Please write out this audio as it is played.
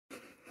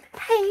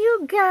Hey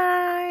you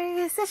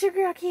guys, it's your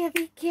girl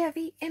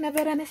Kiavi, and I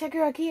better it's your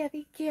girl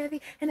Kiavi,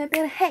 and I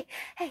better hey,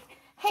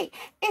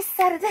 it's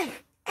Saturday.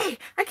 Hey,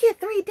 I get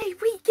 3-day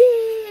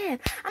weekend.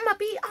 I'ma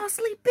be all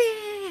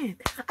sleeping.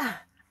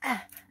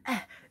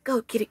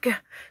 Go get it, girl.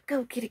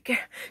 Go get it, girl.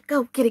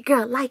 Go get it,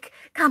 girl. Like,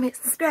 comment,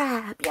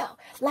 subscribe, yo.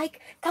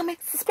 Like, comment,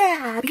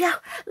 subscribe, yo.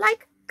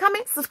 Like,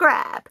 comment,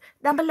 subscribe.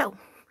 Down below.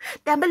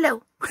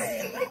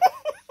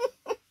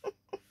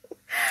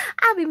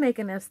 I'll be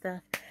making that stuff.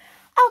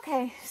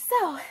 Okay,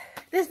 so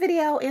this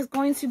video is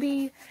going to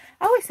be,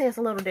 I always say it's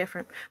a little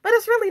different, but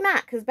it's really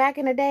not, because back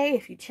in the day,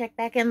 if you check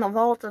back in the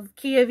vault of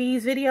Kia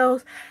V's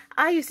videos,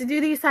 I used to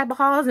do these type of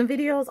hauls and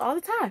videos all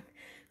the time.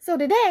 So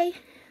today,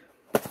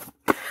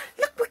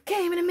 look what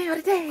came in the mail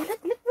today.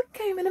 Look what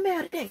came in the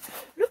mail today.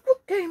 Look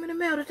what came in the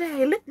mail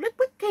today. Look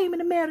what came in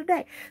the mail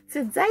today.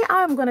 Today,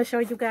 I'm going to show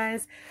you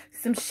guys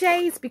some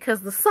shades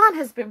because the sun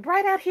has been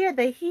bright out here.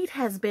 The heat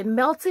has been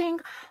melting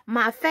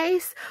my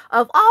face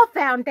of all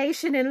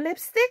foundation and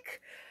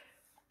lipstick.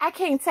 I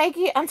can't take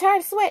it. I'm tired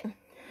of sweating.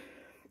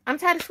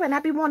 I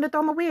be wanting to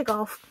throw my wig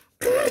off.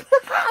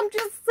 I'm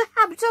just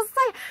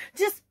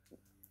saying.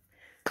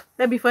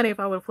 That'd be funny if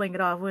I would have flinged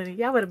it off, wouldn't it?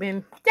 Y'all would have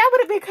been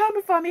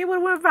coming for me. It would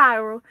have went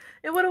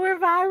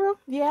viral.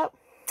 Yep.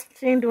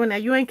 She ain't doing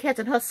that. You ain't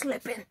catching her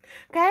slipping.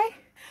 Okay?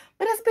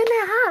 But it's been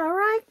that hot,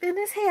 alright? Then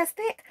this hair's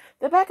thick.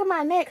 The back of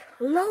my neck,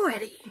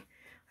 Lordy.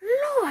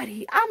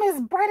 I'm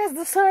as bright as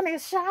the sun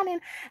is shining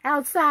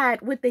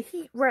outside with the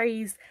heat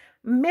rays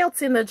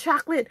melting the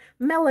chocolate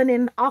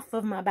melanin off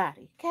of my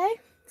body. Okay?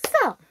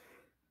 So,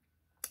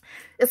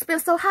 it's been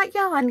so hot,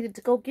 y'all. I needed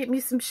to go get me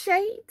some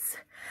shades.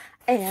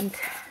 And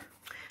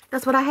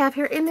that's what I have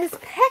here in this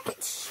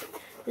package.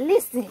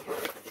 Listen,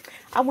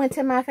 I went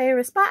to my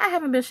favorite spot. I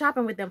haven't been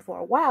shopping with them for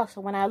a while. So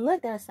when I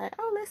looked, I was like,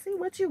 oh, let's see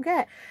what you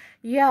got.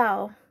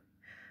 Yo,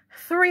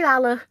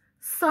 $3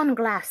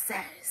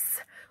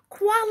 sunglasses.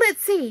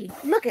 Quality.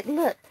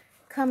 Look.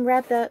 Come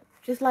wrapped up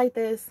just like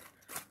this.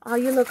 Oh,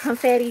 you look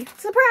confetti.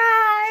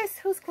 Surprise!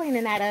 Who's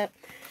cleaning that up?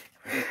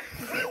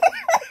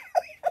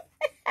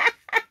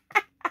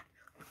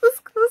 Who's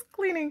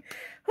cleaning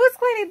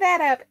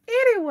that up?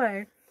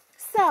 Anyway.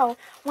 So,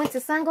 went to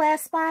Sunglass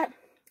spot,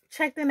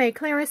 checked in their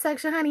clearance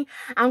section, honey.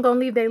 I'm going to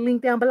leave their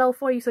link down below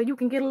for you so you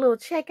can get a little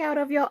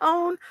checkout of your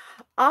own.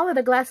 All of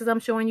the glasses I'm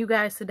showing you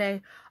guys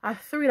today are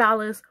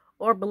 $3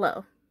 or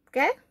below,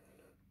 okay?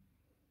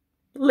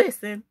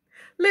 Listen,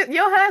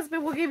 your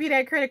husband will give you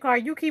that credit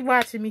card. You keep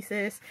watching me,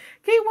 sis.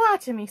 Keep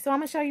watching me. So, I'm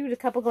going to show you the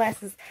couple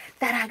glasses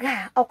that I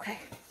got. Okay.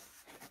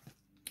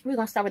 We're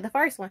going to start with the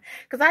first one.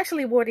 Because I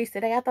actually wore these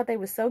today. I thought they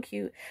were so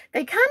cute.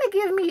 They kind of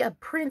give me a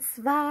Prince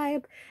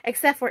vibe.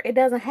 Except for it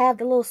doesn't have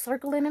the little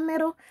circle in the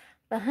middle.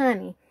 But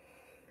honey.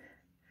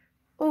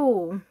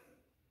 Ooh.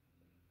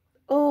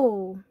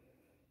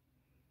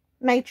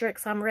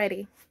 Matrix, I'm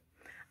ready.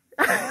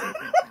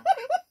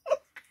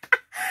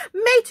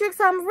 Matrix,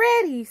 I'm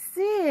ready,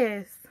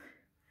 sis.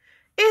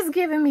 It's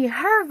giving me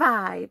her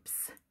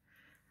vibes.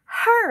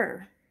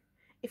 Her.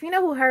 If you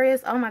know who her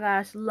is, oh my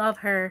gosh, love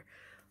her.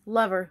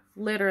 Love her,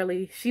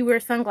 literally. She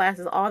wears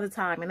sunglasses all the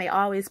time and they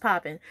always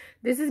popping.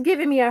 This is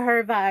giving me a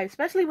her vibe,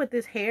 especially with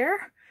this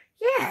hair.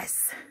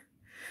 Yes.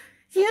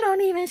 You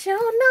don't even show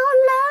no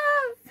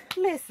love.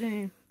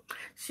 Listen,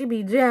 she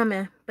be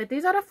jamming. But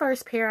these are the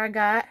first pair I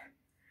got.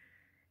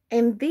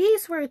 And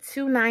these were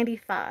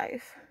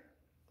 $2.95.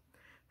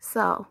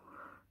 So,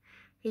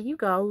 here you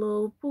go,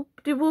 little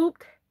boop-de-boop.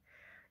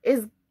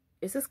 Is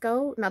this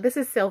gold? No, this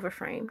is silver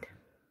framed.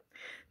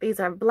 These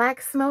are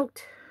black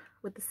smoked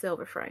with the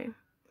silver frame.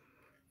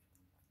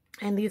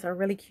 And these are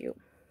really cute.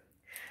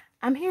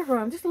 I'm here for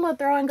them. Just a little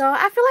throw and go.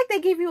 I feel like they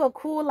give you a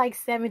cool, like,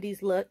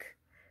 70s look.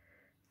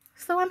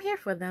 So I'm here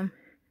for them.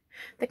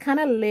 They're kind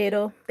of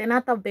little. They're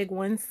not the big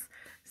ones.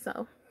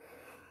 So,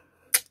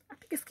 I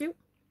think it's cute.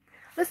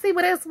 Let's see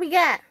what else we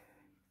got.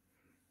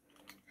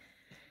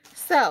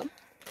 So,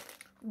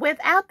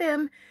 without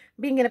them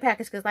being in a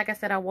package, because like I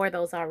said, I wore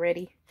those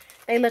already.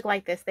 They look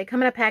like this. They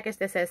come in a package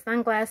that says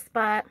Sunglass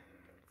Spot.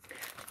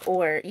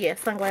 Or, yeah,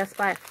 Sunglass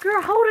Spot.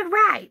 Girl, hold it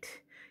right.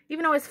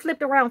 Even though it's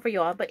flipped around for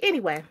y'all. But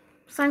anyway,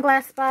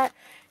 Sunglass Spot.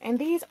 And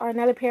these are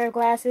another pair of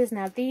glasses.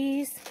 Now,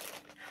 these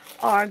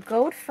are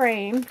gold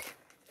framed.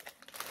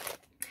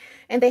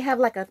 And they have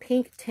like a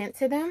pink tint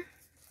to them.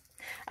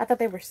 I thought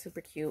they were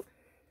super cute.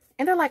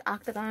 And they're like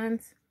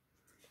octagons.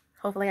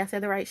 Hopefully I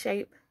said the right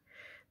shape.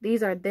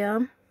 These are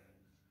them.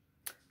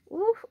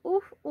 Ooh.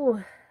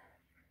 Oh,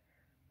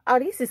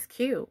 this is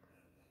cute.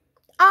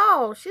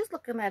 Oh, she's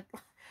looking like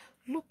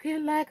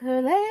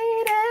her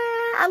lady.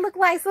 I look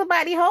like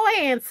somebody whole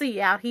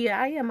auntie out here.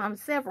 I am. I'm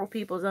several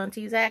people's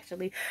aunties,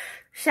 actually.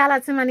 Shout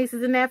out to my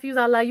nieces and nephews.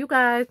 I love you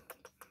guys.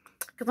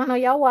 Because I know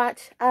y'all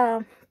watch.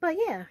 But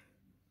yeah.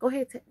 Go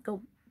ahead.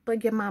 Go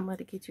bug your mama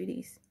to get you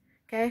these.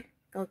 Okay?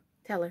 Go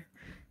tell her.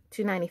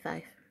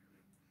 $2.95.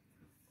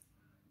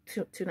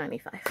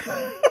 $2.95.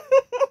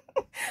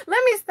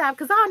 Let me stop.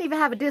 Because I don't even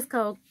have a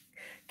discount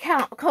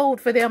discount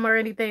code for them or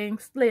anything.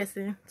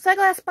 Listen,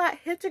 Sunglass Spot,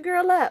 hit your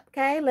girl up,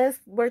 okay? Let's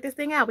work this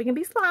thing out. We can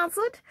be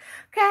sponsored,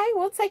 okay?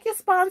 We'll take your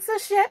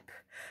sponsorship.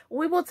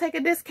 We will take a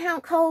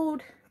discount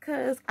code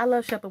because I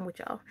love shopping with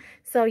y'all.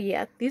 So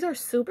yeah, these are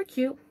super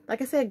cute.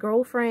 Like I said,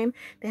 gold frame.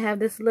 They have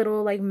this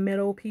little like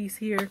metal piece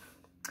here,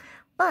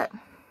 but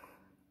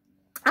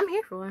I'm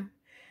here for it.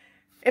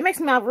 It makes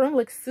my room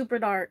look super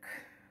dark.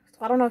 So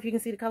I don't know if you can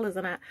see the colors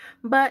or not,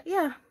 but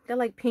yeah, they're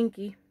like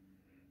pinky.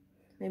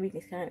 Maybe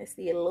you can kind of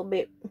see it a little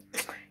bit.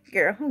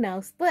 Girl, who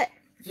knows? But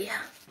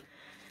yeah.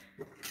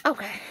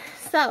 Okay,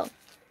 so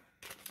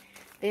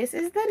this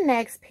is the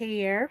next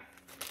pair.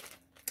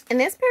 And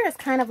this pair is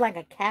kind of like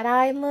a cat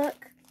eye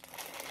look.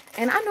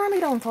 And I normally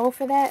don't go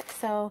for that.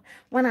 So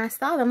when I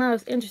saw them, I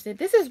was interested.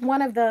 This is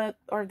one of the,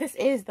 or this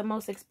is the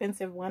most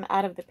expensive one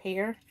out of the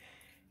pair.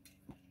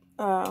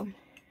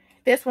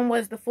 This one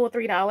was the full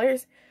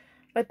 $3.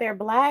 But they're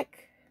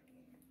black.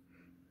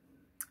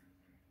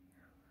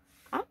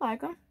 I like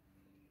them.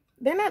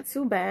 They're not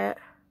too bad. I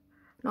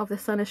don't know if the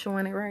sun is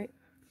showing it right.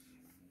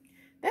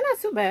 They're not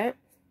too bad.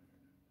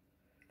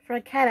 For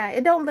a cat eye.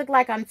 It don't look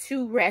like I'm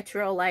too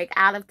retro, like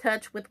out of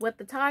touch with what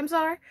the times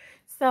are.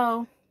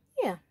 So,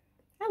 yeah.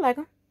 I like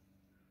them.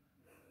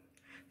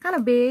 Kind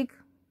of big,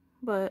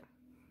 but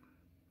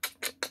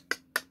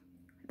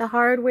the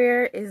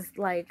hardware is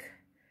like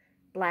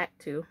black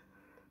too.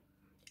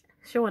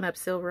 Showing up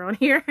silver on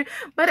here.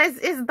 But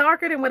it's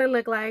darker than what it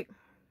looked like.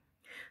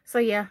 So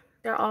yeah,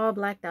 they're all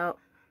blacked out.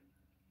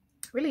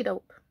 Really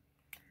dope.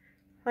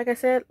 Like I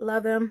said,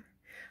 love them.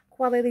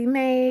 Quality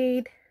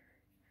made.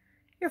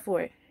 Here for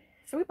it.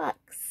 $3.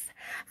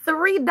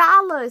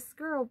 $3.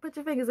 Girl, put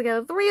your fingers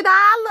together.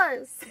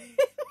 $3.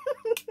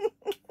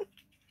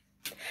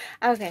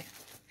 Okay.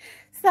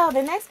 So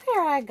the next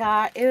pair I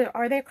got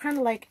are they kind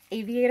of like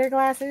aviator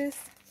glasses,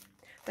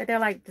 but they're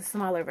like the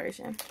smaller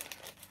version.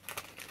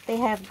 They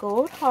have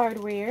gold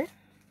hardware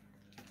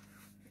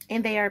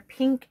and they are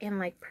pink and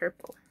like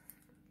purple.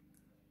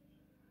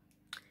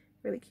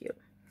 Really cute.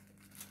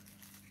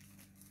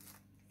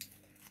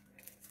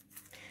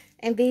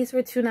 And these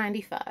were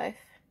 $2.95.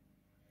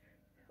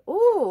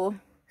 Ooh,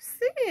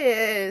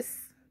 sis.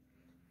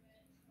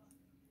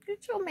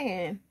 Get your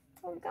man.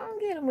 Oh, go and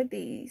get him with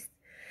these.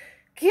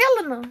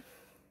 Killing them.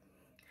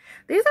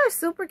 These are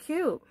super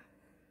cute.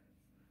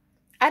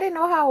 I didn't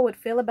know how I would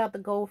feel about the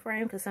gold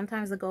frame because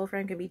sometimes the gold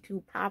frame can be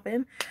too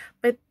popping.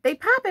 But they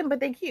popping, but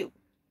they cute.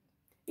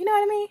 You know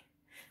what I mean?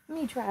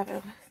 Let me try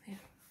it.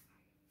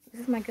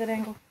 This is my good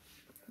angle.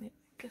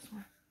 This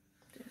one.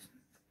 This.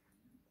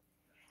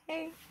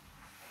 Hey.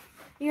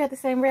 You at the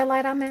same red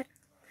light I'm at?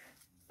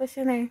 What's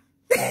your name?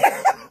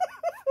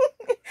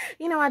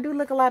 You know, I do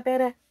look a lot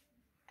better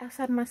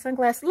outside of my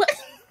sunglasses. Look.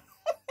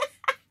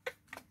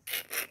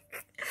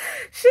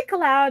 She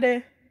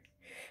clouded.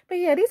 But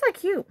yeah, these are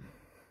cute.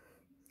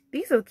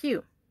 These are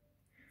cute.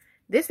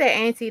 This that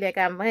auntie that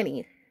got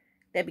money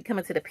that be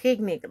coming to the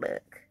picnic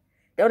look.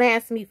 Don't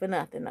ask me for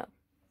nothing though.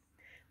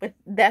 But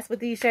that's what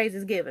these shades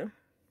is giving.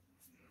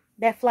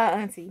 That fly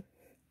auntie.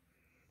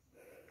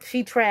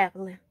 She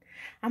traveling.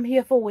 I'm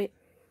here for it.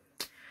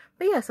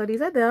 But yeah, so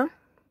these are them.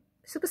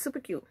 Super, super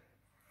cute.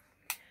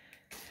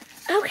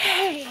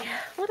 Okay.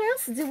 What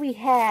else do we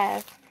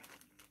have?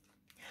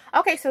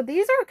 Okay, so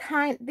these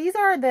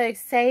are the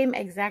same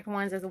exact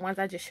ones as the ones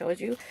I just showed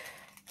you.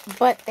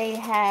 But they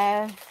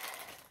have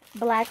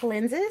black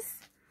lenses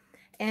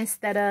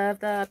instead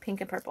of the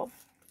pink and purple.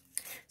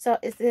 So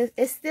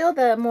it's still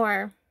the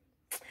more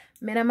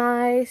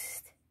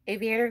minimized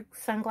aviator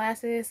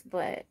sunglasses,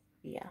 but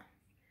yeah.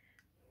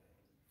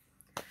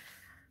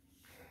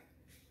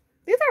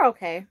 These are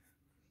okay.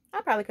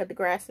 I'll probably cut the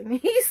grass in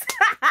these.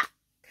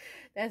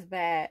 That's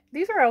bad.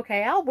 These are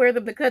okay. I'll wear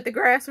them to cut the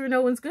grass where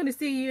no one's going to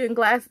see you, and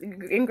grass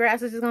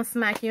is just going to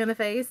smack you in the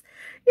face.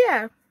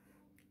 Yeah.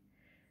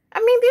 I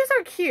mean, these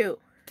are cute.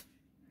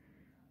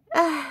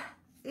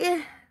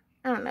 Yeah.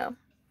 I don't know.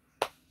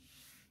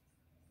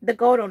 The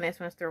gold on this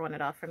one's throwing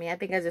it off for me. I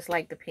think I just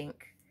like the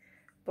pink.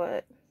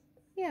 But,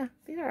 yeah.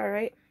 These are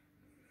alright.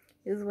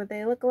 This is what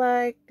they look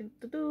like.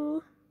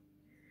 The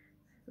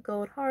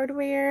gold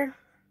hardware.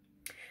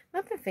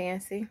 Nothing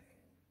fancy.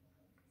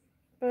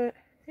 But,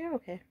 they're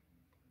okay.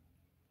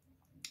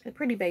 They're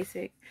pretty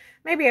basic.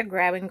 Maybe a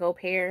grab and go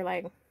pair.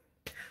 Like,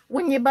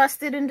 when you're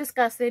busted and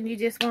disgusted, you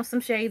just want some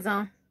shades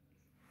on.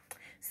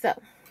 So,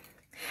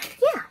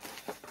 yeah.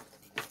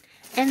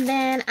 And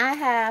then I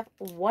have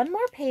one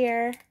more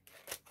pair.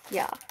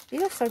 Yeah,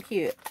 these are so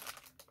cute.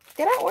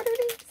 Did I order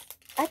these?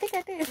 I think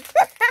I did.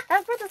 I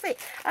was about to say,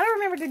 I don't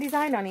remember the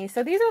design on these.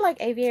 So these are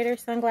like aviator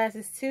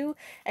sunglasses too,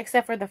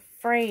 except for the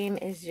frame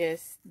is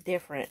just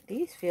different.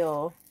 These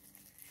feel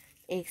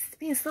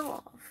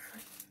expensive.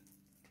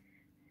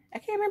 I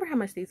can't remember how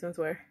much these ones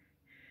were,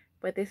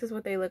 but this is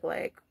what they look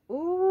like.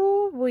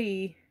 Ooh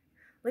wee.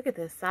 Look at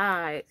the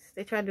sides.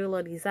 They try to do a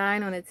little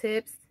design on the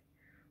tips.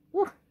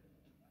 Woo.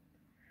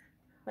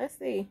 Let's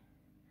see.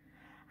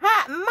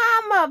 Hot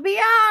Mama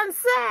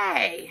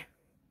Beyonce.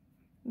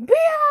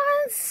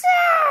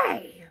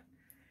 Beyonce.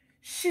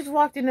 She's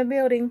walked in the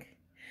building.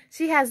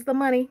 She has the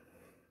money.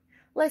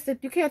 Listen,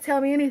 you can't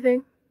tell me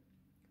anything.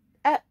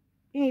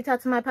 You need to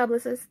talk to my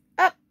publicist.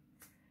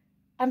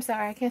 I'm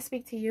sorry, I can't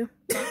speak to you.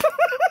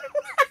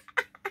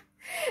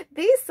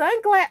 These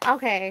sunglasses,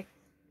 okay.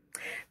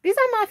 These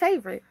are my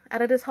favorite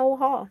out of this whole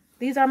haul.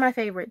 These are my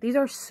favorite. These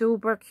are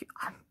super cute.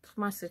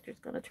 My sister's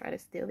going to try to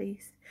steal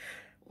these.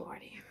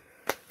 Lordy.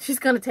 She's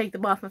going to take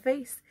them off my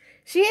face.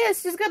 She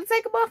is. She's going to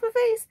take them off my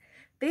face.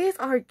 These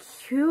are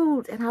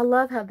cute. And I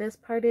love how this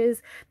part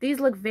is. These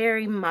look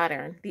very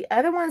modern. The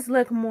other ones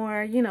look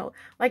more, you know,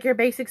 like your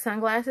basic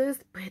sunglasses.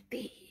 But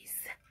these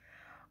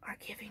are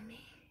giving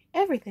me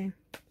everything.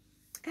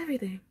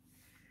 Everything.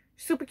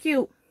 Super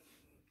cute.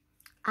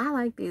 I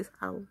like these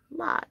a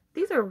lot.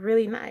 These are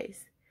really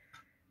nice.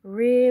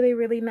 Really,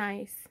 really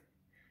nice.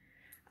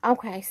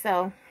 Okay,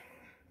 so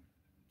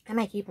I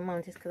might keep them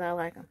on just because I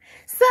like them.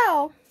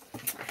 So,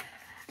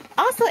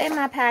 also in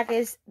my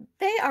package,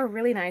 they are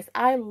really nice.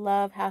 I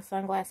love how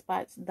Sunglass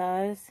Spots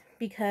does,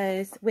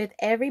 because with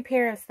every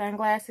pair of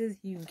sunglasses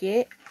you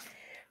get,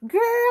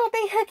 girl,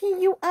 they hooking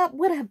you up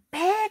with a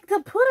bag to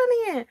put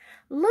them in.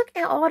 Look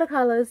at all the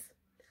colors.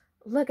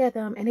 Look at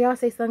them. And they all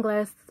say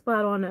Sunglass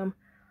Spot on them.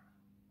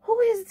 Who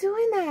is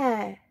doing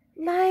that?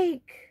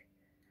 Like,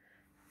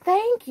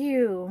 thank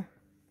you.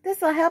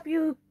 This will help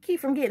you keep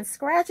from getting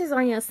scratches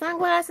on your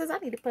sunglasses. I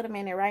need to put them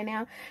in there right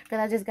now because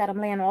I just got them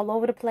laying all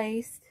over the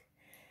place.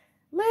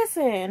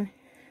 Listen,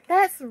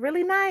 that's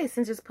really nice.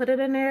 And just put it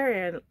in there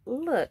and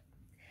look,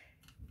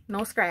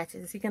 no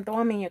scratches. You can throw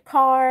them in your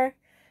car.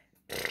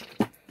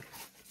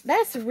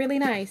 That's really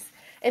nice.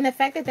 And the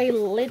fact that they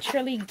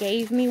literally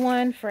gave me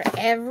one for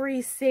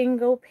every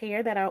single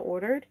pair that I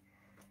ordered.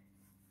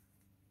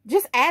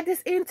 Just add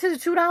this into the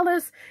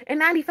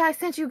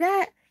 $2.95 you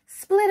got.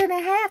 Split it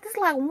in half. This is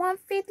like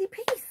 $1.50 a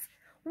piece.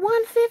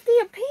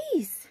 $1.50 a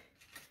piece.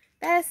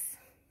 That's,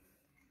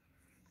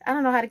 I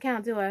don't know how to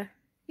count, do I?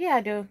 Yeah,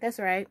 I do. That's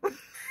right.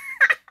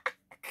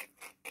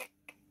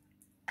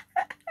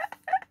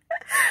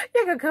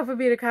 You can come for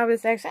me in the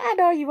comment section. I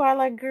know you are,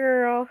 like,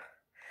 girl,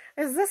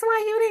 is this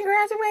why you didn't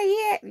graduate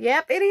yet?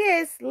 Yep, it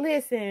is.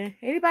 Listen,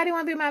 anybody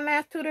want to be my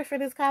math tutor for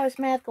this college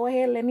math, go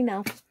ahead and let me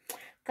know.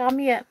 Call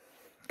me up.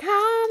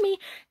 Call me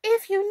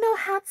if you know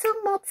how to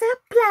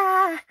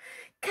multiply.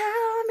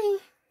 Call me.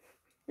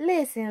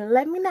 Listen,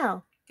 let me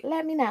know.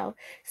 Let me know.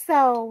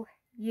 So,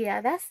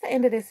 yeah, that's the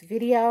end of this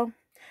video.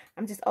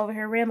 I'm just over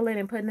here rambling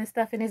and putting this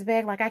stuff in this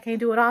bag like I can't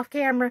do it off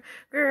camera.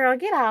 Girl,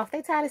 get off.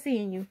 They tired of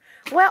seeing you.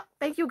 Well,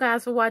 thank you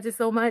guys for watching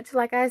so much.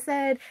 Like I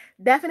said,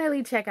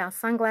 definitely check out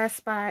Sunglass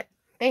Spot.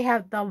 They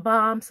have the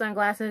bomb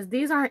sunglasses.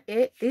 These aren't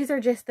it. These are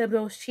just the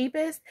most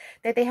cheapest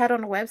that they had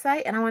on the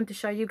website. And I wanted to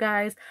show you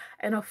guys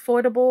an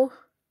affordable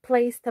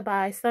place to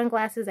buy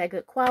sunglasses at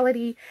good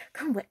quality.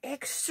 Come with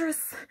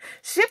extras.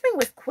 Shipping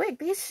was quick.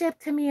 These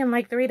shipped to me in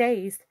like 3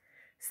 days.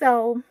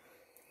 So,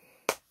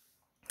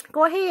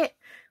 go ahead.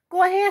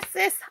 Go ahead,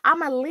 sis. I'm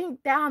going to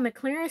link down the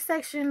clearance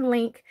section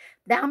link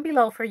down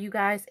below for you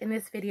guys in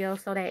this video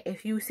so that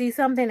if you see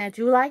something that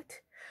you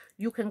liked,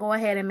 you can go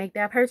ahead and make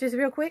that purchase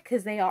real quick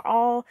because they are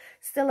all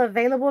still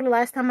available. The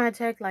last time I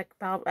checked, like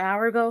about an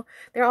hour ago,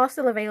 they're all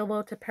still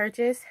available to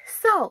purchase.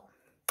 So,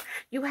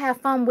 you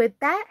have fun with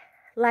that.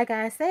 Like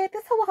I said,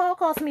 this whole haul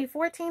cost me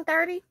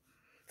 $14.30.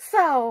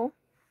 So,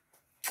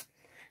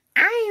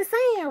 I ain't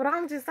saying, but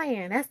I'm just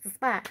saying, that's the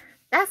spot.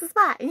 That's the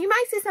spot. And you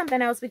might see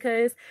something else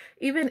because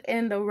even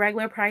in the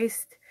regular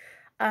priced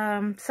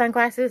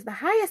sunglasses, the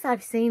highest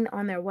I've seen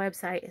on their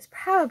website is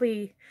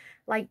probably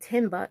like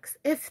 10 bucks,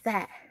 if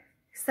that.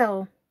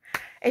 So,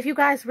 if you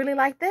guys really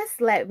like this,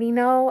 let me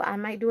know. I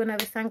might do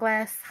another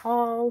sunglass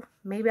haul.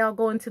 Maybe I'll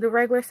go into the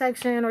regular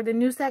section or the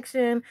new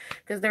section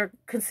because they're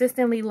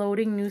consistently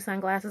loading new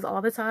sunglasses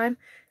all the time.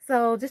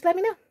 So, just let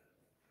me know.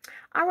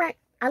 All right.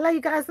 I love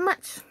you guys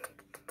much.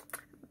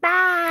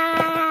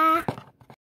 Bye.